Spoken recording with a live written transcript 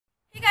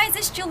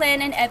guys, it's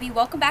Jewelyn and Evie.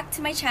 Welcome back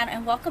to my channel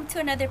and welcome to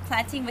another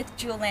Planting with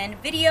Jewelyn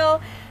video.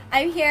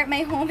 I'm here at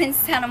my home in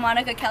Santa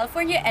Monica,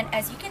 California, and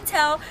as you can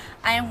tell,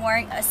 I am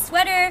wearing a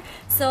sweater.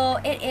 So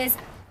it is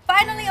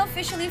finally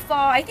officially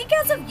fall. I think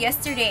as of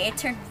yesterday it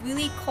turned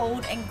really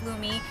cold and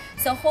gloomy,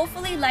 so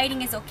hopefully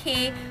lighting is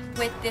okay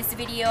with this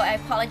video. I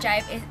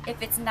apologize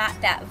if it's not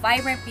that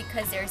vibrant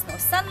because there's no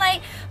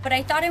sunlight, but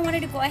I thought I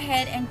wanted to go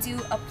ahead and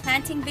do a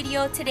planting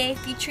video today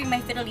featuring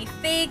my Fiddle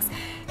figs.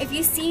 If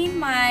you've seen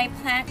my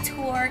plant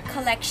tour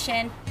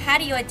collection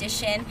patio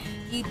edition,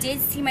 you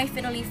did see my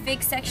Fiddle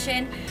fig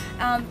section.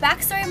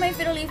 Backstory of my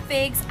Fiddle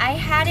figs: I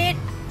had it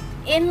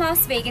in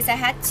Las Vegas. I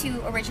had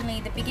two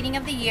originally the beginning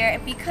of the year,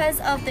 and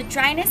because of the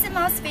dryness in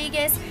Las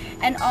Vegas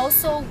and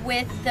also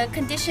with the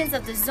conditions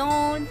of the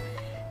zone,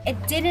 it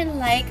didn't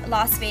like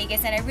Las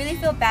Vegas, and I really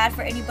feel bad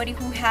for anybody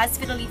who has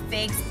Fiddle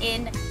figs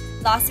in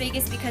Las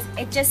Vegas because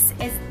it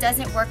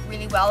doesn't work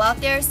really well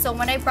out there. So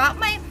when I brought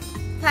my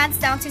plants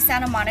down to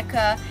Santa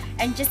Monica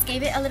and just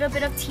gave it a little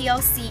bit of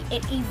TLC,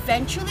 it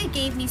eventually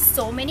gave me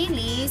so many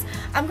leaves.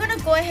 I'm gonna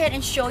go ahead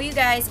and show you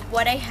guys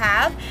what I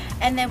have,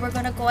 and then we're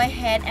gonna go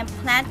ahead and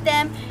plant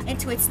them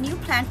into its new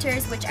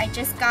planters, which I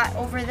just got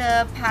over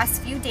the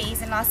past few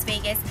days in Las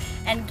Vegas,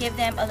 and give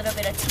them a little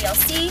bit of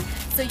TLC.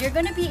 So you're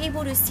gonna be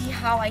able to see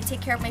how I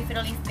take care of my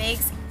Fiddle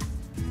figs.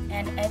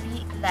 And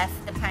Evie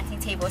left the planting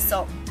table,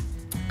 so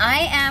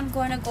I am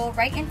going to go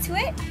right into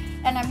it,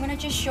 and I'm going to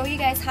just show you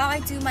guys how I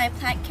do my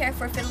plant care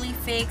for Fiddle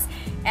figs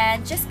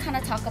and just kind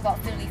of talk about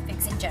Fiddle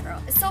figs in general.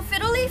 So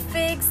Fiddle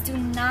figs do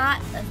not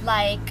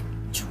like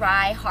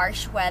dry,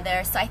 harsh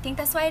weather, so I think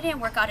that's why I didn't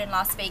work out in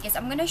Las Vegas.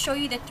 I'm going to show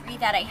you the three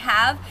that I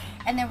have,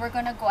 and then we're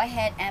going to go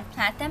ahead and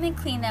plant them and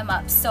clean them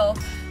up. So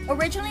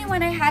originally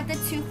when I had the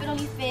two Fiddle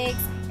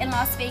figs in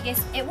Las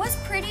Vegas, it was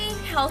pretty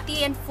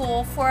healthy and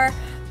full for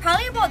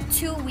probably about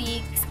 2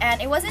 weeks,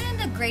 and it wasn't in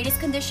the greatest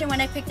condition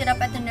when I picked it up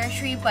at the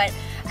nursery, but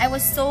I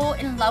was so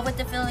in love with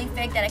the Fiddle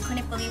fig that I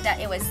couldn't believe that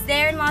it was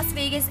there in Las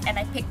Vegas, and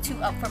I picked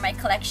two up for my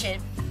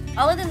collection.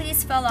 All of the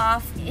leaves fell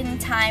off in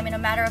time in a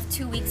matter of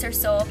 2 weeks or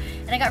so,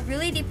 and I got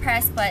really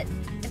depressed. But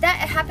if that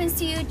happens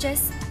to you,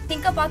 just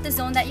think about the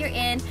zone that you're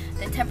in,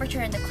 the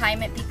temperature and the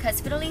climate,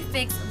 because Fiddle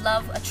figs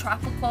love a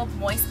tropical,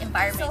 moist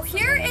environment. So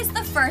here is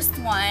the first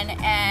one,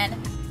 and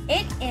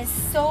it is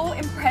so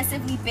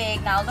impressively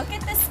big. Now look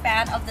at the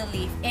span of the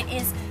leaf. It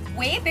is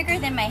way bigger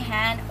than my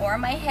hand or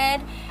my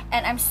head,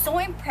 and I'm so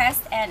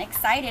impressed and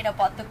excited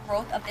about the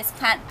growth of this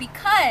plant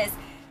because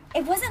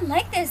it wasn't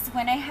like this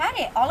when I had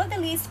it. All of the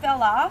leaves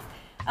fell off,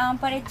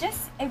 but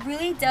it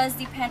really does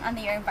depend on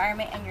your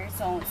environment and your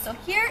zone. So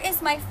here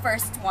is my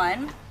first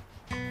one.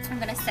 I'm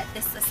gonna set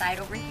this aside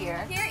over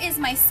here. Here is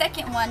my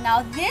second one.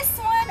 Now this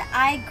one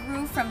I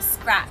grew from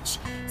scratch.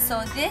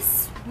 So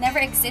this never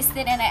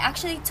existed, and I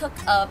actually took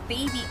a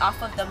baby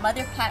off of the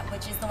mother plant,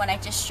 which is the one I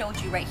just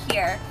showed you right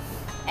here.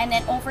 And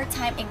then over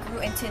time it grew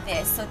into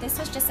this. So this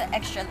was just an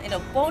extra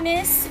little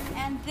bonus.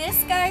 And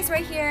this, guys,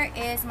 right here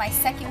is my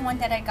second one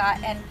that I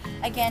got. And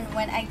again,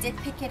 when I did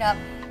pick it up,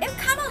 it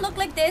kind of looked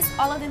like this.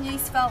 All of the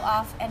leaves fell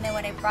off, and then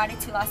when I brought it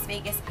to Las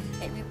Vegas,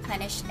 it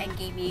replenished and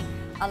gave me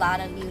a lot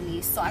of new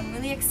leaves. So I'm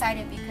really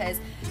excited because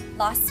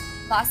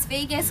Las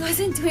Vegas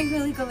wasn't doing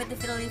really good with the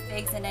Fiddle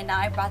figs, and then now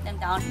I brought them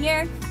down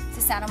here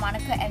to Santa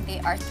Monica and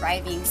they are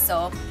thriving.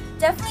 So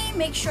definitely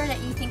make sure that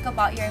you think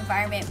about your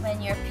environment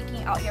when you're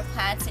picking out your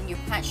plants and you're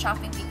plant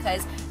shopping,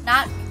 because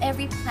not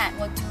every plant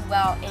will do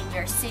well in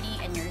your city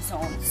and your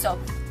zone. So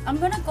I'm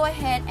going to go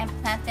ahead and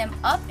plant them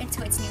up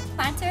into its new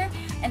planter,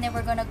 and then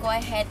we're going to go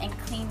ahead and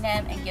clean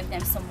them and give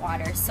them some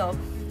water. So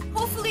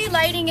hopefully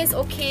lighting is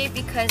okay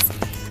because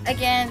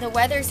again, the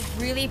weather is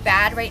really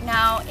bad right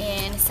now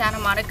in Santa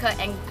Monica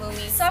and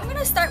gloomy. So I'm going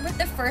to start with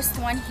the first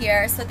one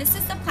here. So this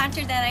is the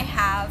planter that I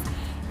have,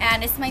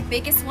 and it's my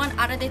biggest one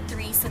out of the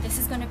three. So this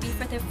is going to be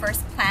for the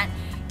first plant.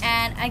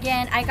 And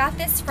again, I got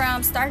this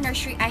from Star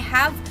Nursery. I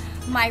have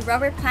my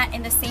rubber plant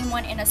in the same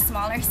one in a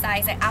smaller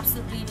size. I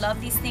absolutely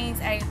love these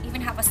things. I even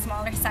have a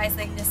smaller size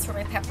like this for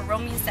my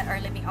peperomias that are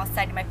living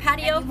outside in my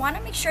patio. And you want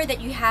to make sure that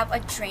you have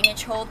a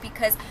drainage hole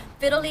because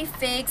Fiddle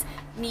figs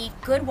need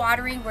good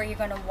watering, where you're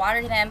going to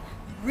water them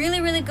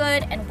really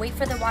good and wait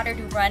for the water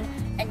to run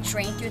and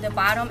drain through the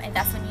bottom, and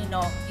that's when you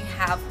know you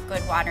have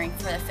good watering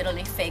for the Fiddle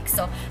figs.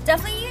 So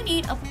definitely you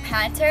need a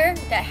planter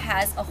that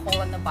has a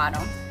hole in the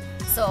bottom.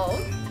 So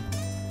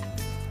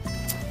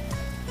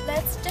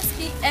let's just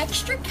be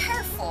extra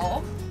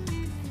careful.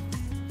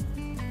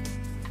 Getting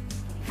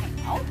them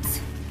out.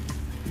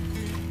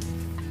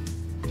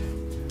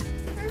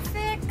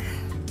 Perfect.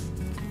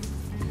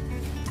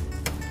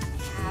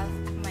 I have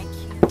my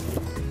cute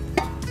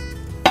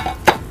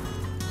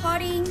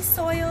potting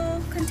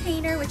soil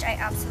container, which I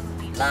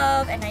absolutely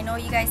love, and I know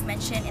you guys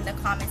mentioned in the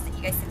comments that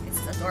you guys think this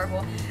is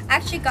adorable. I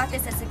actually got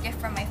this as a gift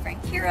from my friend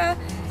Kira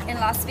in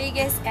Las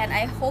Vegas, and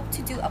I hope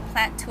to do a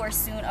plant tour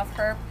soon of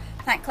her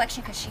plant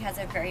collection because she has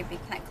a very big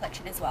plant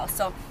collection as well.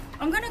 So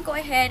I'm going to go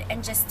ahead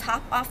and just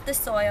top off the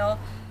soil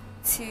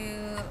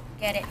to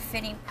get it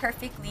fitting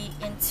perfectly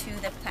into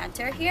the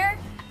planter here.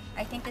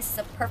 I think this is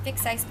a perfect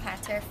size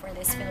planter for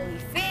this Fiddle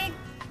fig.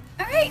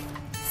 Alright,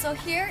 so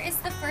here is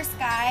the first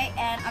guy,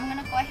 and I'm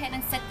gonna go ahead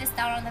and set this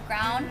down on the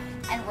ground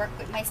and work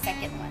with my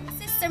second one.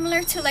 This is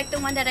similar to like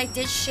the one that I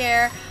did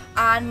share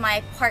on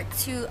my part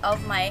 2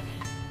 of my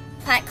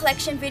plant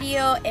collection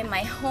video in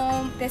my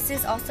home. This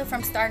is also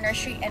from Star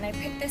Nursery, and I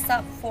picked this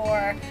up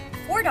for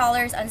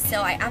 $4 on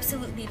sale. I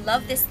absolutely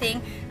love this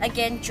thing.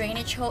 Again,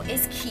 drainage hole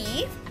is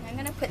key. I'm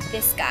gonna put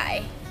this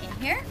guy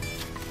in here.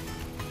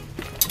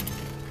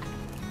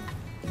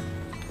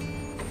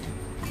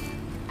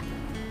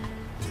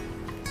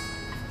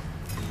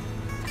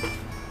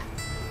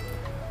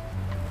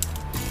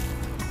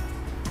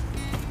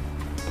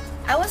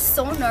 I was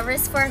so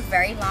nervous for a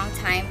very long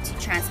time to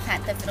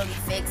transplant the fiddle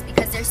figs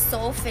because they're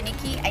so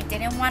finicky. I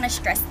didn't want to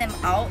stress them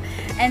out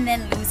and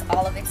then lose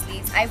all of its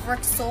leaves. I've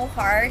worked so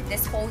hard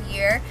this whole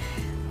year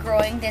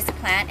growing this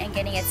plant and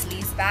getting its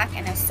leaves back,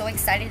 and I'm so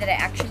excited that I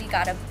actually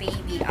got a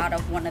baby out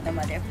of one of the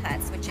mother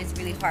plants, which is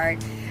really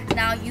hard.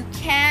 Now you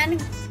can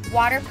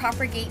water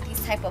propagate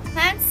these type of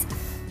plants,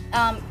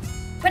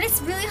 but it's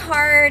really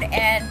hard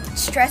and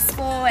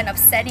stressful and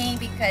upsetting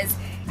because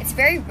it's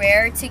very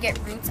rare to get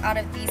roots out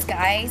of these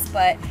guys.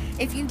 But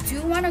if you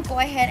do want to go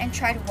ahead and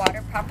try to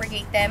water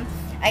propagate them,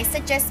 I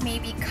suggest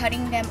maybe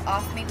cutting them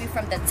off maybe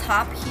from the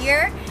top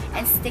here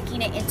and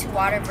sticking it into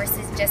water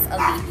versus just a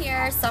leaf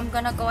here. So I'm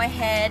gonna go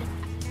ahead,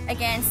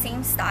 again,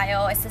 same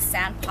style. It's a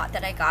sand pot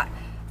that I got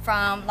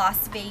from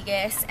Las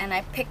Vegas, and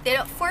I picked it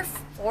up for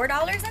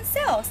 $4 on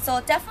sale. So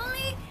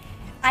definitely,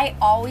 I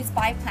always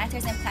buy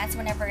planters and plants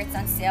whenever it's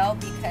on sale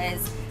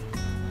because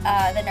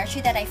the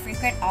nursery that I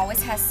frequent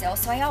always has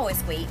sales, so I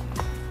always wait.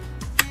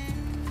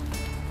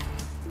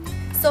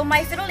 So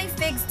my fiddle leaf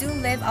figs do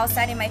live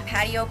outside in my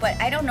patio, but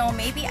I don't know,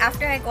 maybe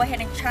after I go ahead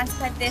and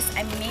transplant this,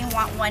 I may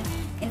want one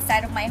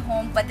inside of my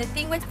home. But the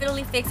thing with fiddle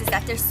leaf figs is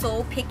that they're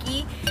so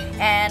picky,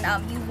 and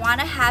you want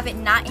to have it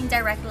not in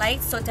direct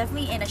light, so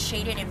definitely in a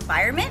shaded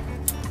environment.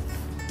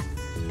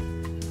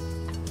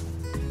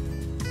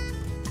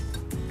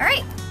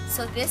 Alright,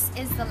 so this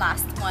is the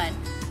last one.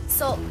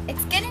 So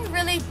it's getting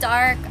really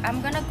dark.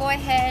 I'm gonna go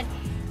ahead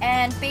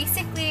and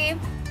basically,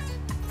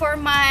 for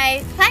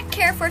my plant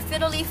care for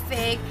fiddle leaf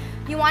fig,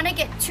 you want to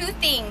get 2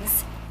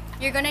 things.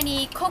 You're gonna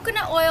need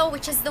coconut oil,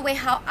 which is the way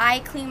how I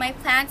clean my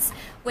plants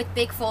with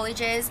big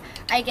foliages.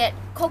 I get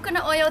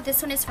coconut oil.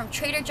 This one is from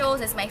Trader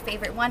Joe's. It's my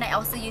favorite one. I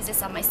also use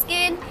this on my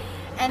skin.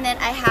 And then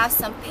I have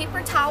some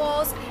paper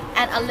towels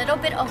and a little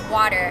bit of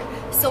water.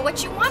 So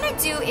what you want to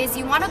do is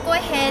you want to go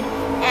ahead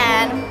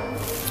and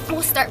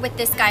we'll start with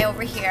this guy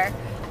over here.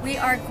 We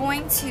are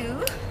going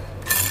to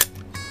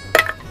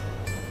put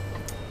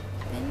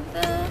in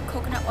the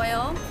coconut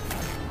oil,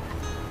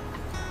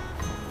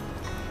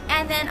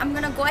 and then I'm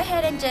gonna go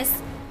ahead and just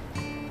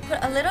put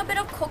a little bit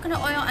of coconut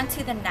oil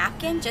onto the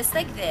napkin, just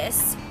like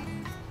this.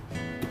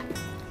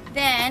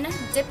 Then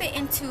dip it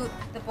into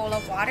the bowl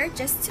of water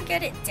just to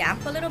get it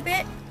damp a little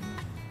bit.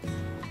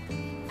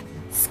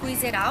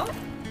 Squeeze it out.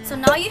 So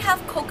now you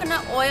have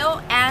coconut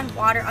oil and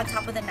water on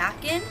top of the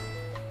napkin.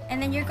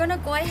 And then you're gonna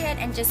go ahead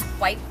and just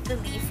wipe the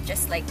leaf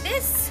just like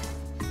this.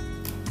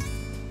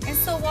 And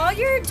so while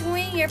you're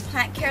doing your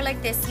plant care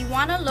like this, you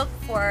wanna look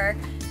for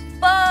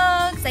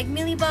bugs, like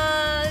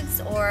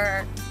mealybugs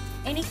or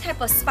any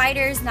type of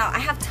spiders. Now I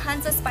have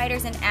tons of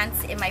spiders and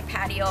ants in my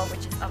patio,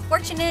 which is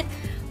unfortunate,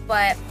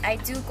 but I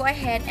do go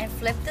ahead and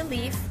flip the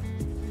leaf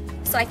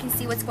so I can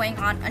see what's going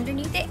on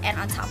underneath it and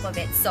on top of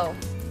it. So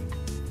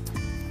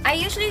I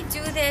usually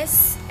do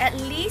this at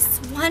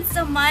least once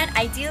a month.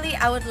 Ideally,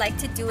 I would like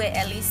to do it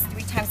at least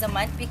 3 times a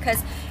month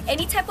because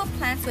any type of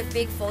plants with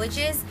big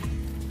foliages,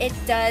 it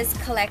does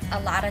collect a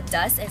lot of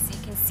dust, as you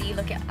can see,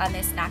 look at on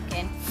this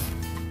napkin.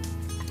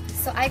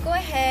 So I go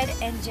ahead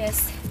and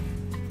just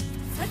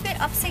flip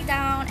it upside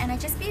down, and I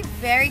just be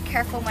very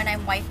careful when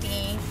I'm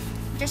wiping,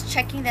 just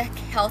checking the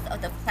health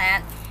of the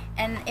plant.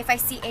 And if I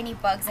see any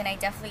bugs, then I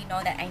definitely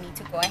know that I need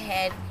to go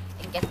ahead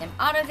and get them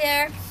out of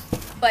there.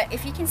 But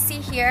if you can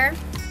see here,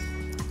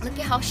 look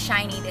at how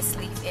shiny this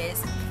leaf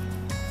is.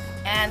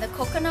 And the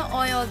coconut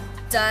oil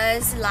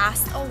does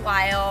last a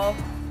while,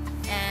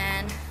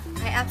 and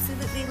I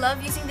absolutely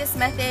love using this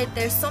method.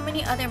 There's so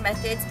many other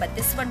methods, but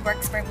this one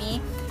works for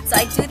me. So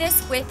I do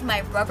this with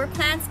my rubber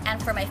plants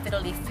and for my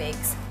fiddle leaf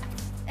figs.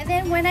 And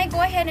then when I go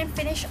ahead and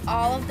finish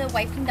all of the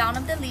wiping down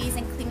of the leaves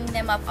and cleaning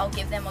them up, I'll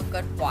give them a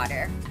good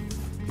water.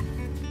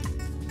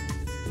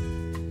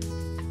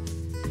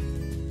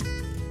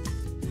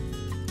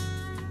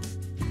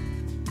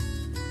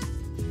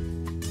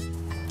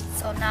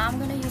 So now I'm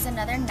gonna use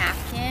another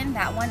napkin.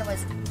 That one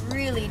was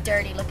really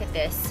dirty, look at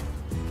this.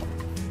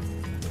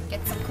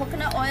 Get some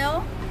coconut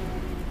oil,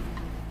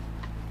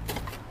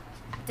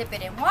 dip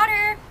it in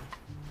water,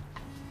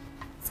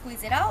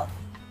 squeeze it out,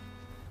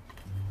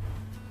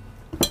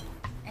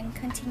 and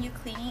continue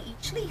cleaning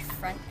each leaf,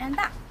 front and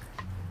back.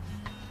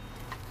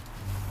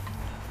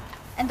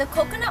 And the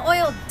coconut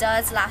oil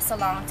does last a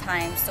long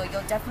time, so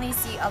you'll definitely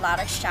see a lot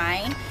of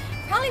shine.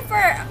 Probably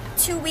for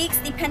 2 weeks,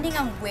 depending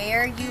on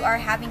where you are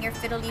having your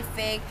fiddle leaf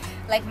fig.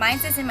 Like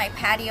mine's is in my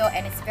patio,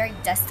 and it's very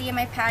dusty in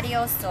my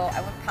patio, so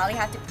I would probably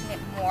have to clean it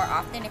more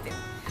often if it,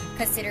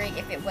 considering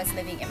if it was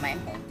living in my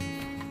home.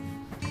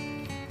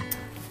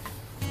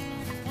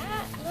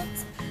 That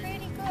looks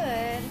pretty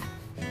good.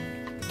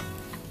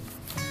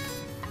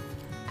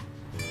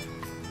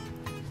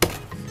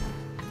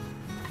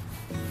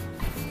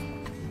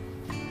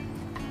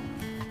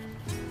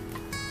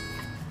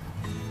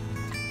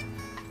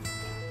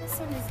 This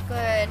one is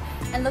good.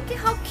 And look at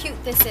how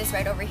cute this is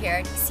right over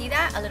here. Do you see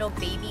that? A little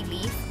baby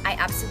leaf. I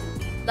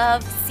absolutely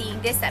love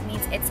seeing this. That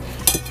means it's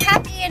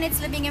happy in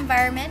its living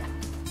environment.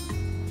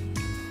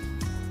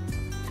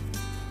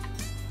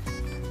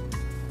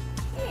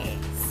 Okay,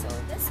 so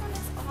this one is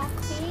all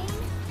clean.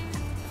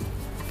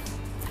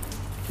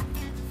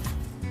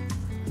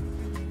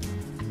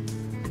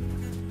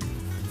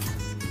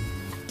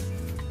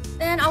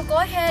 Then I'll go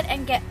ahead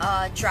and get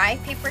a dry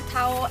paper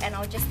towel and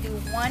I'll just do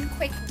one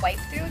quick wipe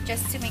through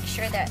just to make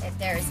sure that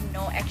there is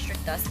no extra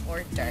dust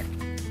or dirt.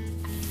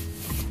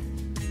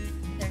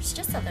 There's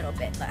just a little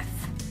bit left.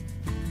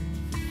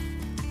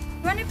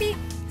 You want to be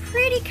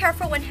pretty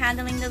careful when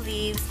handling the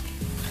leaves.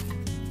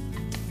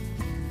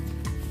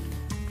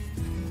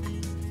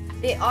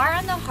 They are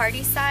on the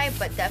hardy side,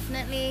 but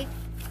definitely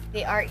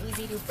they are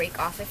easy to break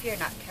off if you're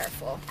not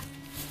careful.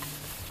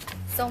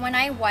 So when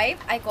I wipe,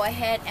 I go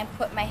ahead and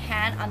put my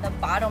hand on the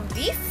bottom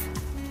leaf,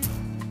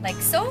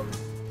 like so.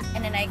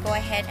 And then I go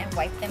ahead and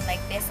wipe them like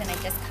this, and I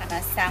just kind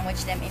of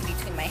sandwich them in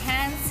between my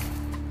hands.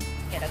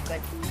 Get a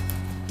good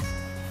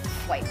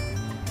wipe.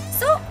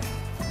 So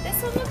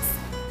this one looks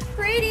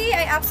pretty.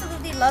 I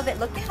absolutely love it.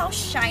 Look at how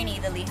shiny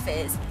the leaf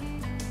is.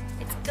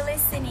 It's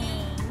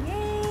glistening.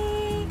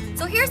 Yay!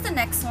 So here's the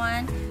next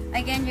one.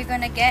 Again, you're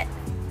gonna get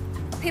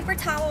a paper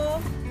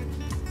towel,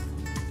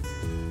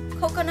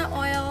 coconut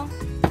oil,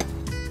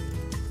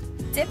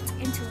 dipped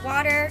into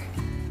water,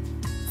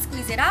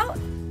 squeeze it out,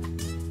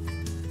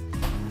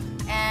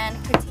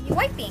 and continue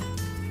wiping.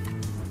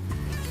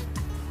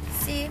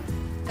 See,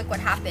 look what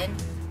happened.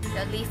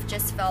 The leaf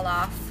just fell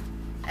off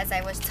as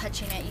I was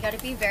touching it. You gotta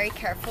be very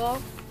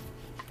careful.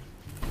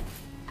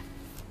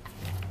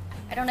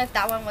 I don't know if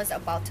that one was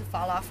about to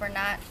fall off or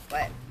not,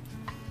 but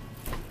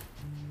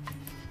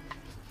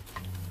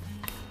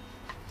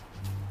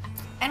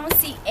I don't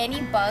see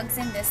any bugs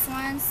in this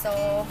one,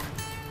 so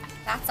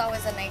that's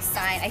always a nice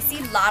sign. I see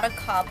a lot of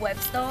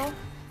cobwebs though,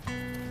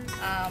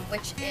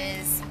 which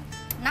is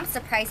not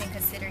surprising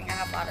considering I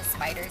have a lot of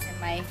spiders in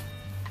my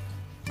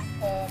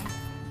home.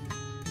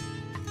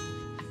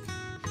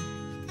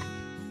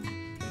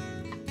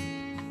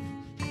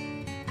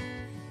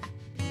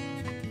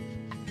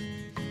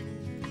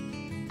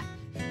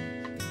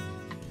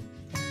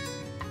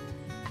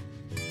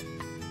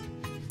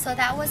 So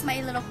that was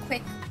my little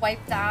quick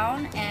wipe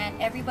down, and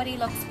everybody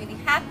looks really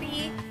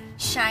happy,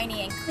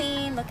 shiny and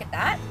clean. Look at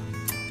that.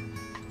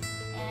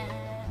 And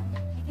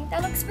I think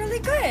that looks really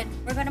good.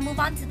 We're gonna move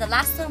on to the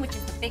last one, which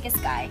is the biggest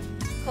guy.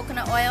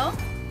 Coconut oil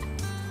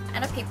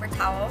and a paper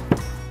towel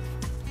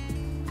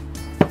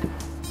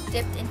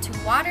dipped into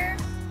water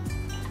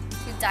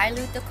to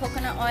dilute the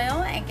coconut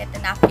oil and get the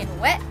napkin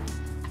wet.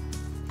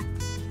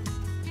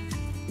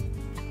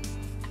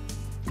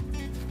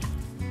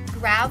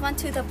 Grab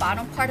onto the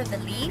bottom part of the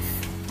leaf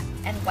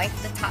and wipe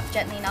the top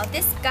gently. Now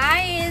this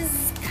guy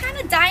is kind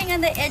of dying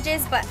on the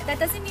edges, but that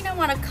doesn't mean I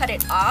want to cut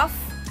it off.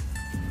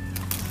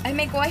 I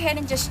may go ahead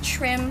and just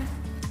trim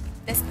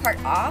this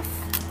part off.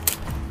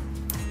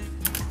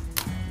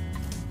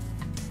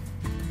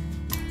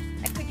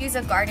 I could use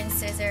a garden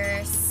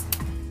scissors.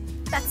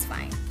 That's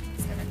fine. I'm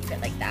just gonna leave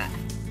it like that.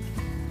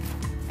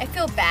 I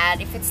feel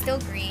bad if it's still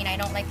green. I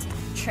don't like to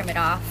trim it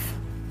off.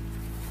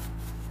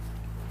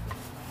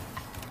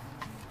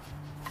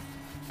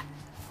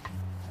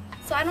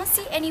 So I don't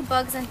see any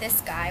bugs on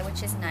this guy,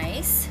 which is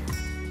nice,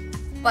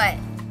 but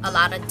a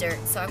lot of dirt.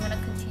 So I'm going to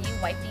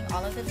continue wiping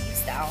all of the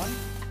leaves down.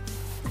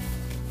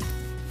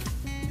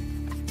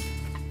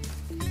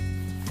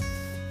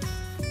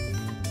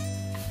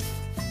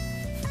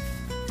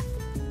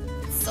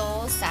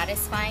 So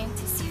satisfying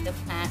to see the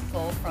plant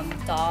go from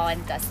dull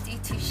and dusty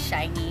to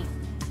shiny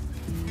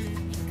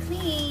and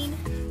clean.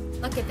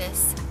 Look at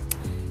this.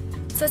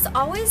 So it's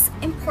always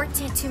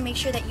important to make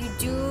sure that you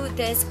do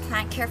this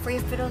plant care for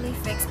your fiddle leaf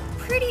fix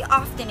pretty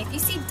often. If you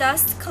see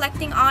dust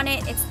collecting on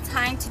it, it's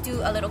time to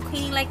do a little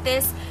cleaning like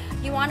this.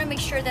 You want to make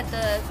sure that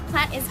the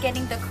plant is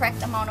getting the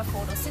correct amount of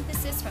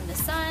photosynthesis from the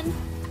sun.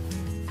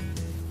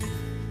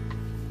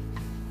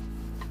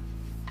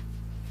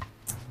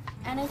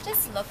 And it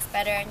just looks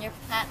better and your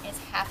plant is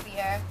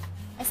happier.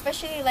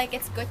 Especially, like,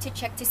 it's good to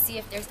check to see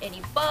if there's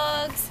any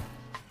bugs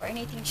or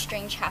anything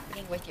strange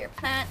happening with your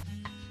plant.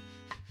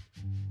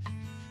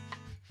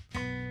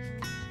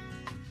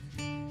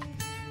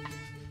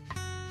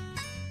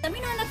 Let me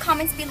know in the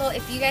comments below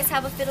if you guys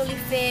have a fiddle leaf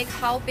fig,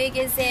 how big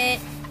is it,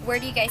 where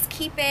do you guys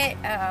keep it,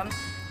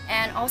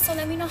 and also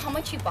let me know how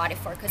much you bought it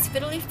for, because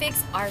fiddle leaf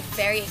figs are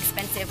very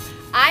expensive.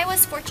 I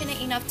was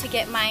fortunate enough to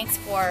get mine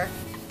for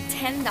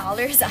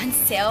 $10 on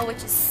sale,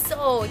 which is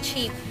so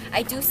cheap.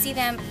 I do see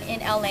them in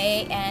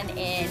LA and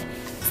in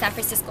San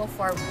Francisco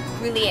for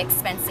really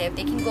expensive.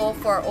 They can go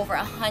for over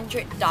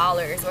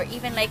 $100 or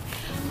even like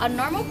A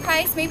normal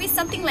price, maybe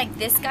something like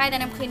this guy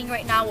that I'm cleaning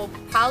right now, will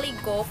probably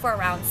go for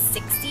around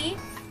 $60,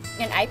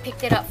 and I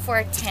picked it up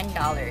for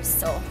 $10,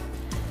 so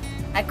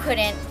I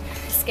couldn't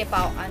skip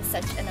out on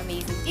such an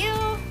amazing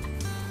deal.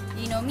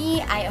 You know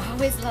me, I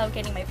always love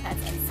getting my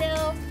plants on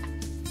sale.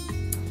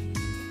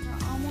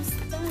 We're almost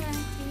done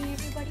cleaning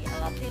everybody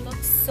up. They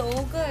look so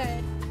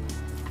good.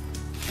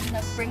 I'm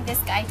gonna bring this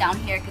guy down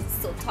here because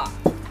it's so tall.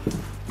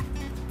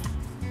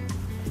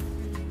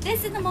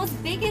 This is the most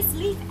biggest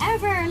leaf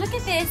ever. Look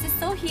at this, it's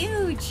so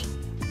huge.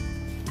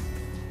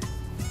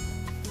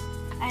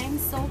 I am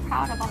so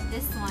proud about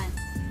this one.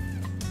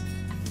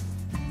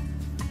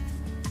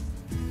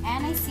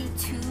 And I see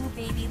 2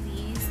 baby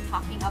leaves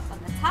popping up on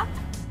the top,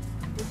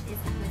 which is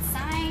a good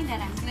sign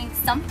that I'm doing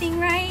something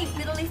right.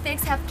 Fiddle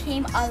figs have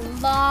came a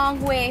long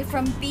way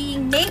from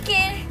being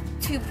naked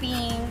to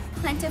being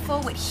plentiful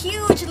with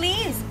huge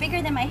leaves,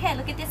 bigger than my head.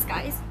 Look at this,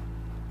 guys.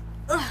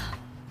 Ugh.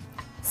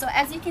 So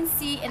as you can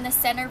see in the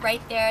center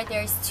right there,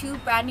 there's 2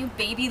 brand new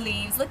baby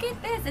leaves. Look at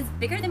this, it's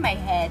bigger than my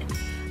head.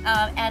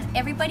 And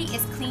everybody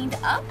is cleaned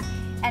up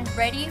and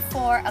ready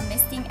for a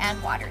misting and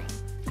watering.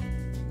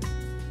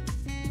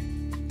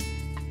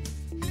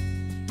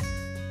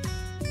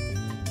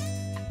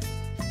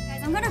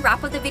 I'm gonna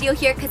wrap up the video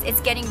here because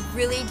it's getting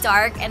really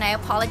dark, and I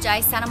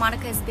apologize. Santa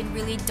Monica has been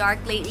really dark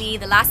lately.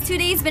 The last 2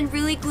 days been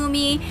really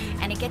gloomy,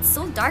 and it gets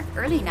so dark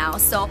early now.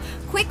 So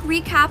quick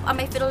recap on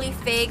my fiddle leaf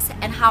figs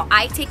and how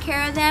I take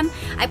care of them.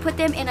 I put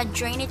them in a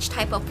drainage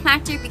type of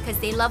planter because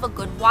they love a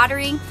good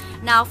watering.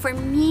 Now for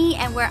me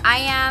and where I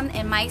am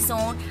in my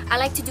zone, I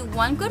like to do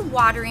one good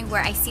watering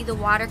where I see the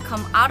water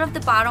come out of the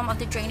bottom of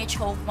the drainage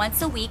hole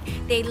once a week.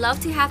 They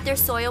love to have their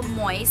soil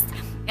moist,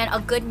 and a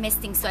good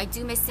misting, so I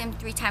do mist them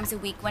 3 times a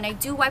week. When I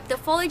do wipe the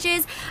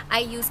foliages, I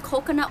use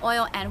coconut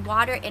oil and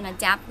water in a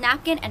damp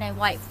napkin, and I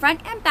wipe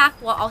front and back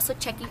while also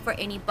checking for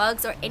any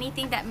bugs or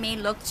anything that may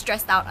look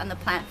stressed out on the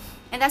plant.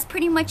 And that's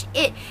pretty much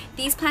it.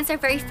 These plants are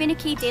very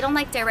finicky. They don't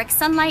like direct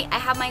sunlight. I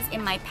have mine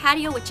in my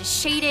patio, which is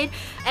shaded.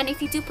 And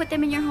if you do put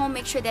them in your home,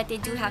 make sure that they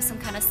do have some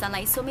kind of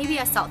sunlight. So maybe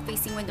a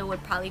south-facing window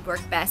would probably work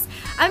best.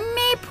 I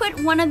may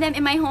put one of them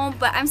in my home,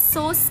 but I'm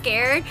so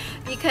scared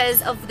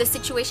because of the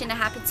situation that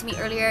happened to me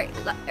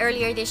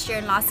earlier this year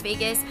in Las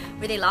Vegas,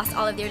 where they lost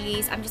all of their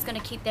leaves. I'm just gonna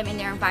keep them in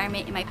their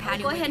environment in my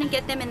patio. Go ahead and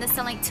get them in the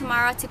sunlight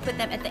tomorrow to put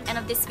them at the end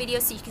of this video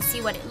so you can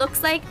see what it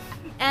looks like.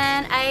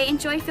 And I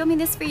enjoy filming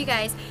this for you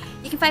guys.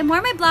 You can find more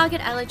on my blog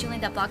at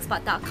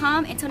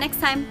ilovejewelyn.blogspot.com. Until next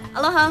time,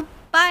 aloha,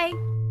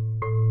 bye!